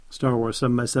Star Wars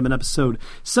 7x7, episode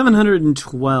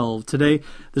 712. Today,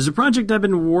 there's a project I've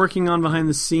been working on behind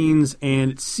the scenes, and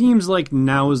it seems like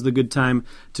now is the good time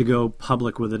to go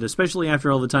public with it, especially after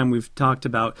all the time we've talked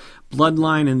about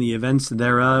Bloodline and the events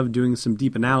thereof, doing some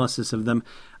deep analysis of them.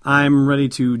 I'm ready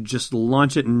to just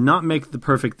launch it and not make the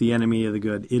perfect the enemy of the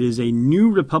good. It is a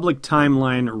New Republic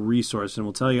timeline resource, and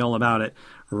we'll tell you all about it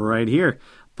right here.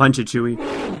 Punch it, Chewie.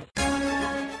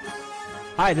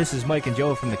 Hi, this is Mike and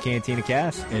Joe from the Cantina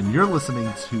Cast. And you're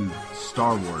listening to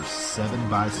Star Wars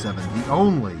 7x7, the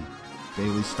only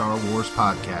daily Star Wars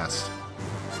podcast.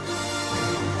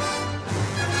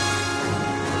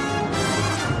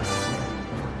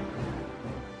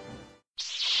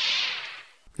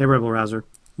 Hey, Rebel Rouser.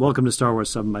 Welcome to Star Wars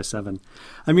 7x7.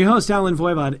 I'm your host, Alan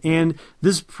Voivod, and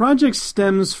this project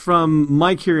stems from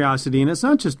my curiosity, and it's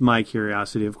not just my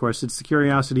curiosity, of course, it's the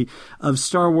curiosity of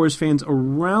Star Wars fans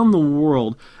around the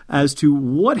world as to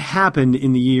what happened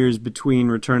in the years between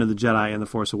Return of the Jedi and The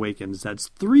Force Awakens. That's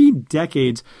 3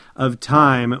 decades of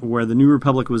time where the New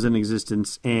Republic was in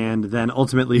existence and then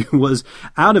ultimately was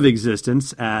out of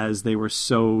existence as they were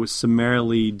so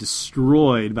summarily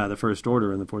destroyed by the First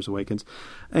Order in The Force Awakens.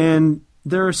 And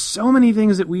there are so many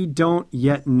things that we don't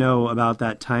yet know about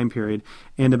that time period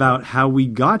and about how we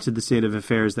got to the state of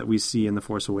affairs that we see in The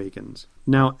Force Awakens.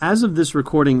 Now, as of this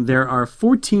recording, there are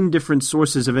 14 different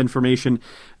sources of information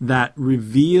that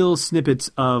reveal snippets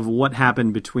of what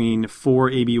happened between 4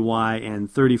 ABY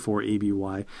and 34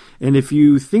 ABY. And if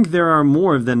you think there are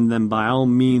more of them, then by all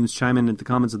means chime in the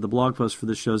comments of the blog post for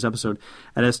this show's episode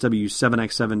at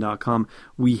sw7x7.com.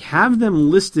 We have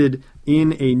them listed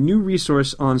in a new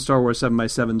resource on Star Wars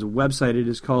 7x7's website. It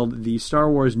is called the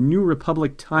Star Wars New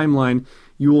Republic Timeline.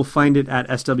 You will find it at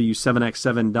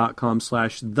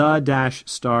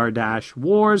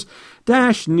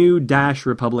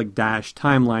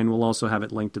sw7x7.com/the-star-wars-new-republic-timeline. We'll also have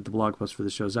it linked at the blog post for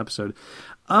the show's episode.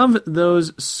 Of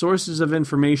those sources of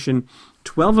information,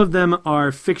 12 of them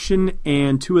are fiction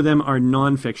and 2 of them are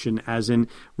nonfiction, as in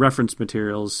reference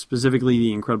materials, specifically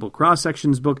the Incredible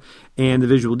Cross-Sections book and the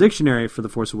Visual Dictionary for The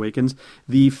Force Awakens.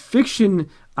 The fiction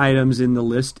items in the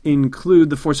list include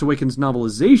the Force Awakens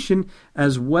novelization,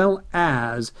 as well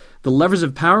as The Levers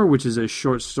of Power, which is a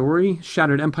short story,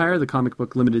 Shattered Empire, the comic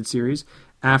book limited series,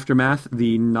 Aftermath,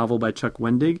 the novel by Chuck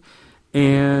Wendig,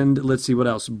 and let's see what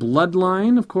else.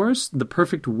 Bloodline, of course, The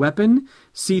Perfect Weapon,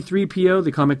 C-3PO,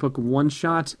 the comic book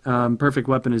one-shot. Perfect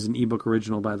Weapon is an ebook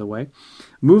original, by the way.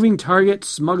 Moving Target,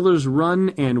 Smuggler's Run,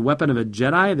 and Weapon of a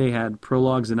Jedi. They had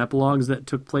prologues and epilogues that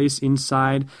took place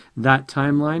inside that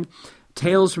timeline.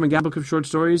 Tales from a Book of Short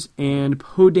Stories, and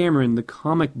Poe Dameron, the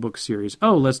comic book series.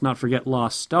 Oh, let's not forget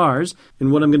Lost Stars.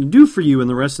 And what I'm going to do for you in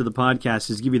the rest of the podcast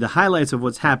is give you the highlights of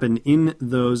what's happened in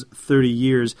those 30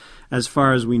 years as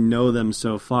far as we know them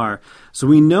so far. So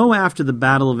we know after the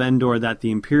Battle of Endor that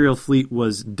the Imperial fleet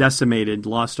was decimated.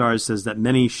 Lost Stars says that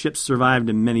many ships survived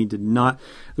and many did not.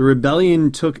 The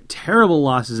rebellion took terrible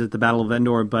losses at the Battle of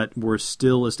Endor, but were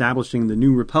still establishing the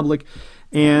New Republic.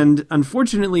 And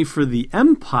unfortunately for the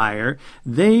Empire,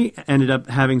 they ended up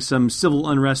having some civil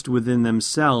unrest within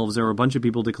themselves. There were a bunch of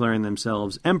people declaring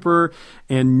themselves emperor,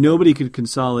 and nobody could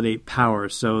consolidate power,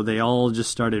 so they all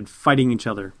just started fighting each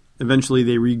other. Eventually,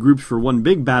 they regrouped for one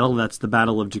big battle. That's the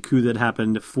Battle of Jakku that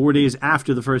happened 4 days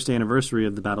after the first anniversary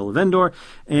of the Battle of Endor.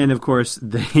 And, of course,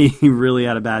 they really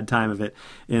had a bad time of it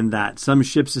in that. Some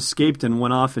ships escaped and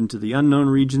went off into the unknown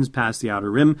regions past the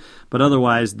Outer Rim. But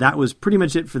otherwise, that was pretty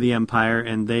much it for the Empire,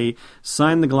 and they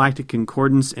signed the Galactic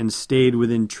Concordance and stayed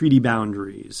within treaty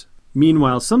boundaries.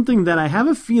 Meanwhile, something that I have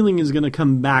a feeling is going to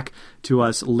come back to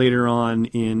us later on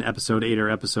in Episode 8 or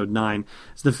Episode 9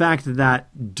 is the fact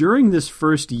that during this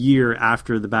first year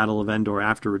after the Battle of Endor,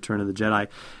 after Return of the Jedi,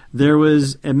 there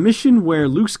was a mission where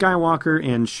Luke Skywalker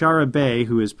and Shara Bey,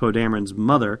 who is Poe Dameron's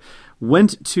mother,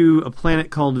 went to a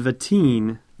planet called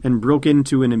Vatine and broke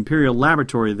into an Imperial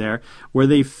laboratory there, where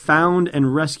they found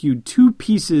and rescued 2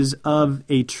 pieces of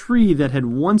a tree that had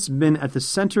once been at the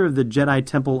center of the Jedi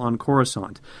Temple on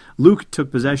Coruscant. Luke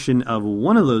took possession of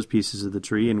one of those pieces of the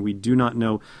tree, and we do not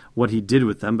know what he did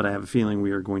with them, but I have a feeling we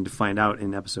are going to find out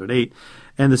in Episode 8.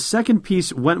 And the second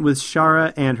piece went with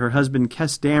Shara and her husband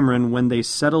Kes Dameron when they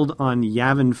settled on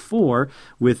Yavin 4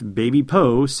 with baby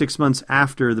Poe 6 months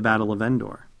after the Battle of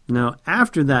Endor. Now,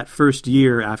 after that first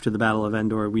year after the Battle of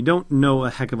Endor, we don't know a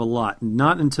heck of a lot.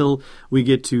 Not until we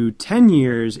get to 10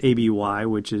 years ABY,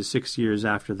 which is 6 years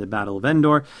after the Battle of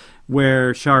Endor,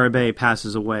 where Shara Bey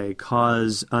passes away,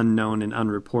 cause unknown and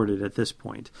unreported at this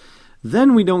point.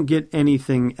 Then we don't get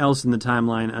anything else in the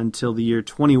timeline until the year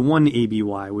 21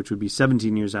 ABY, which would be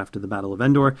 17 years after the Battle of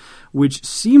Endor, which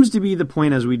seems to be the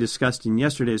point, as we discussed in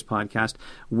yesterday's podcast,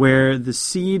 where the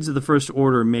seeds of the First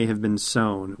Order may have been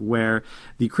sown, where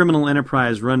the criminal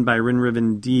enterprise run by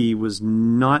Rinriven D was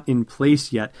not in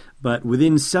place yet, but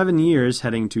within 7 years,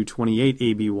 heading to 28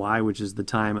 ABY, which is the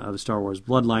time of Star Wars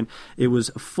Bloodline, it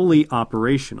was fully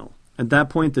operational. At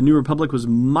that point, the New Republic was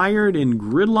mired in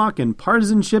gridlock and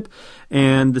partisanship,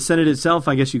 and the Senate itself,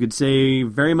 I guess you could say,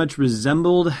 very much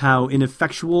resembled how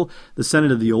ineffectual the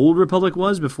Senate of the Old Republic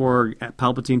was before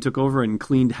Palpatine took over and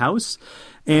cleaned house.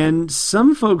 And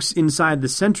some folks inside the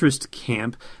centrist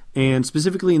camp, and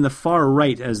specifically in the far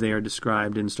right, as they are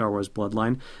described in Star Wars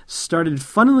Bloodline, started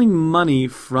funneling money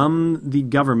from the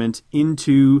government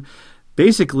into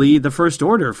basically the First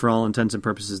Order, for all intents and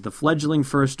purposes, the fledgling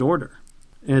First Order.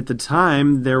 And at the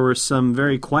time, there were some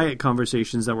very quiet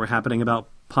conversations that were happening about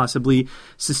possibly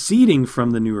seceding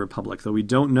from the New Republic, though we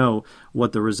don't know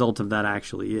what the result of that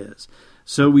actually is.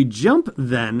 So we jump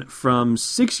then from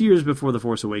 6 years before The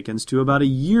Force Awakens to about a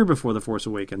year before The Force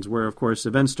Awakens, where, of course,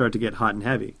 events start to get hot and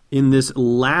heavy. In this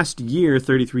last year,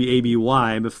 33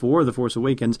 ABY, before The Force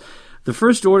Awakens, the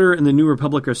First Order and the New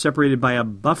Republic are separated by a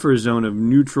buffer zone of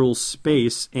neutral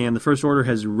space, and the First Order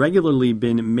has regularly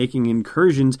been making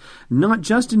incursions not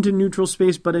just into neutral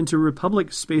space, but into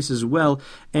Republic space as well,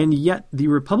 and yet the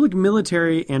Republic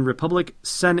military and Republic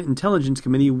Senate Intelligence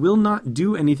Committee will not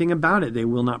do anything about it. They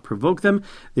will not provoke them.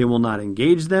 They will not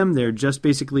engage them. They're just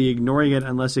basically ignoring it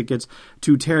unless it gets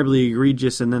too terribly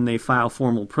egregious, and then they file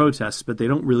formal protests, but they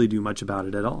don't really do much about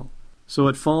it at all. So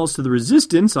it falls to the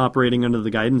Resistance, operating under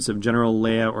the guidance of General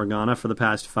Leia Organa for the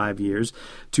past 5 years,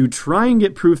 to try and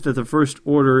get proof that the First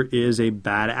Order is a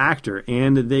bad actor.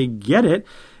 And they get it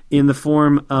in the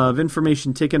form of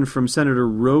information taken from Senator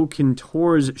Ro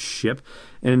Kintor's ship.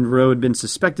 And Ro had been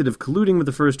suspected of colluding with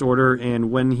the First Order,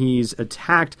 and when he's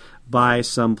attacked by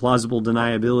some plausible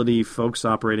deniability folks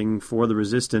operating for the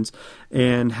Resistance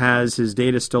and has his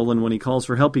data stolen when he calls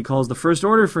for help, he calls the First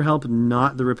Order for help,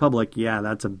 not the Republic. Yeah,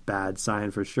 that's a bad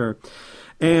sign for sure.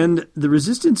 And the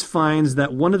Resistance finds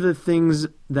that one of the things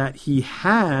that he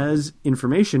has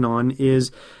information on is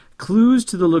clues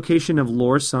to the location of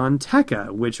Lor-San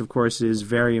Tekka, which of course is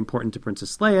very important to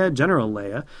Princess Leia, General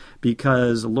Leia,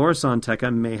 because Lor-San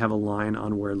Tekka may have a line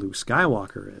on where Luke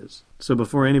Skywalker is. So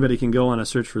before anybody can go on a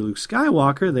search for Luke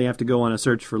Skywalker, they have to go on a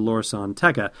search for Lor-San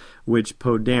Tekka, which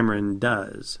Poe Dameron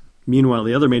does. Meanwhile,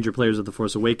 the other major players of The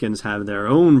Force Awakens have their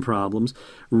own problems.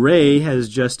 Rey has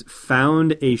just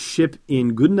found a ship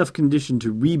in good enough condition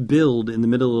to rebuild in the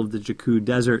middle of the Jakku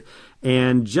desert,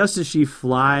 and just as she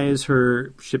flies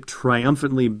her ship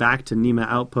triumphantly back to Nima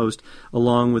Outpost,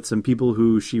 along with some people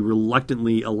who she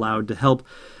reluctantly allowed to help,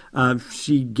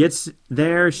 she gets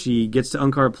there, she gets to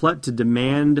Unkar Plutt to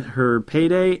demand her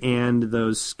payday, and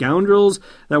those scoundrels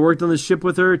that worked on the ship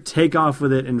with her take off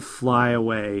with it and fly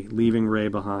away, leaving Rey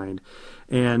behind.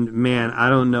 And man, I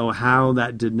don't know how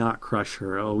that did not crush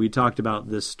her. Oh, we talked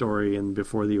about this story in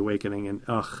Before the Awakening, and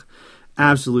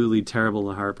absolutely terrible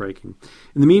and heartbreaking.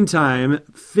 In the meantime,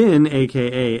 Finn,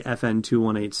 a.k.a.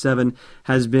 FN2187,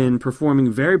 has been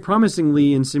performing very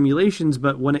promisingly in simulations,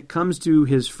 but when it comes to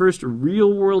his first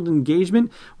real-world engagement,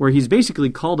 where he's basically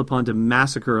called upon to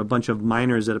massacre a bunch of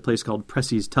miners at a place called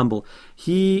Pressie's Tumble,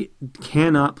 he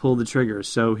cannot pull the trigger.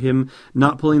 So him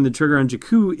not pulling the trigger on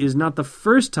Jakku is not the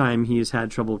first time he has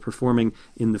had trouble performing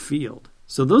in the field.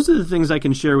 So those are the things I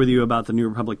can share with you about the New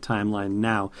Republic timeline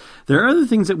now. There are other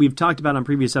things that we've talked about on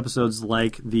previous episodes,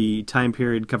 like the time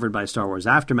period covered by Star Wars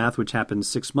Aftermath, which happened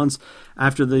 6 months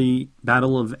after the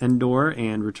Battle of Endor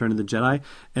and Return of the Jedi.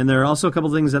 And there are also a couple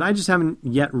of things that I just haven't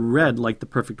yet read, like The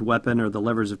Perfect Weapon or The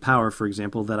Levers of Power, for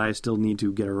example, that I still need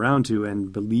to get around to.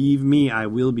 And believe me, I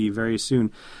will be very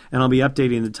soon. And I'll be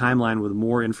updating the timeline with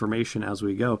more information as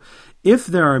we go. If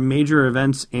there are major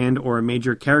events and or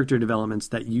major character developments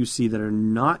that you see that are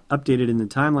not updated in the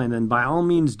timeline, then by all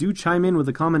means do chime in with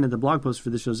a comment at the blog post for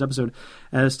this show's episode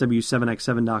at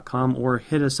sw7x7.com, or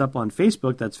hit us up on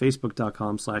Facebook, that's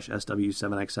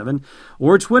facebook.com/sw7x7,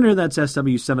 or Twitter, that's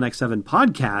sw7x7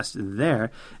 podcast there,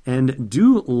 and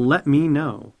do let me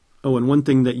know. Oh, and one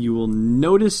thing that you will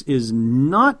notice is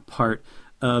not part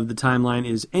of the timeline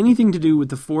is anything to do with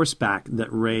the Force back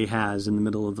that Rey has in the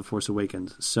middle of The Force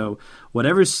Awakens. So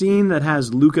whatever scene that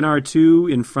has Luke and R2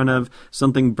 in front of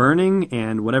something burning,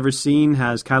 and whatever scene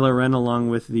has Kylo Ren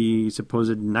along with the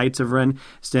supposed Knights of Ren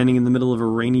standing in the middle of a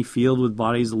rainy field with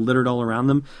bodies littered all around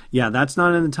them, yeah, that's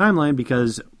not in the timeline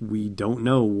because we don't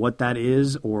know what that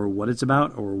is or what it's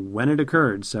about or when it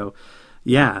occurred. So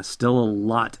yeah, still a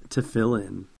lot to fill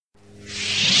in.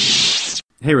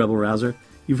 Hey, Rebel Rouser.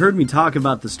 You've heard me talk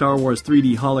about the Star Wars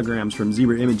 3D holograms from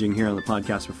Zebra Imaging here on the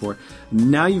podcast before.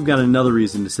 Now you've got another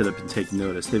reason to sit up and take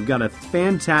notice. They've got a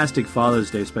fantastic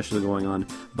Father's Day special going on.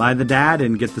 Buy the dad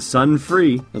and get the son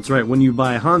free. That's right, when you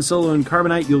buy Han Solo and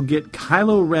Carbonite, you'll get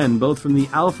Kylo Ren, both from the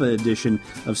Alpha edition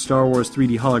of Star Wars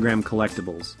 3D hologram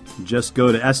collectibles. Just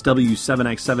go to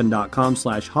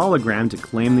sw7x7.com/hologram to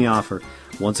claim the offer.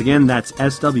 Once again, that's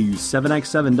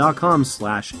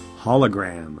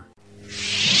sw7x7.com/hologram.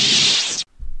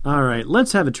 All right,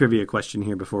 let's have a trivia question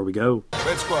here before we go.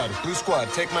 Red squad, blue squad,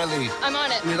 take my lead. I'm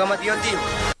on it.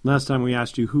 Last time we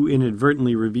asked you who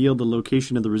inadvertently revealed the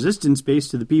location of the Resistance base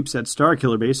to the peeps at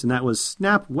Starkiller Base, and that was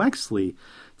Snap Wexley.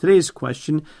 Today's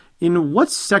question, in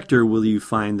what sector will you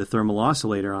find the thermal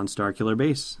oscillator on Starkiller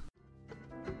Base?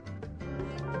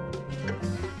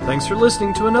 Thanks for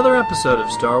listening to another episode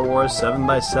of Star Wars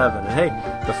 7x7. And hey,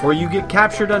 before you get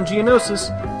captured on Geonosis,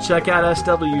 check out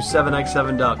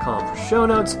sw7x7.com for show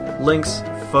notes, links,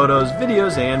 photos,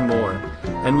 videos, and more.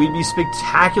 And we'd be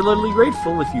spectacularly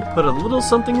grateful if you put a little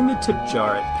something in the tip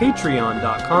jar at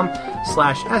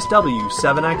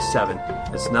patreon.com/sw7x7.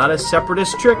 It's not a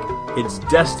separatist trick, it's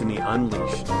Destiny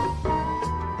Unleashed.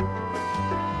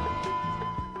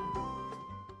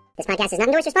 This podcast is not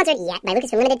endorsed or sponsored yet by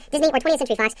Lucasfilm Limited, Disney, or 20th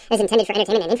Century Fox. It is intended for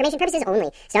entertainment and information purposes only.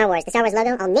 Star Wars, the Star Wars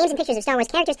logo, all names and pictures of Star Wars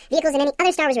characters, vehicles, and any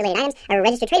other Star Wars-related items are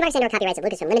registered trademarks and/or copyrights of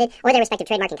Lucasfilm Limited or their respective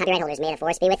trademark and copyright holders. May the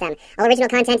force be with them. All original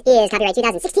content is copyright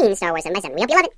 2016 Star Wars 7x7. We hope you love it.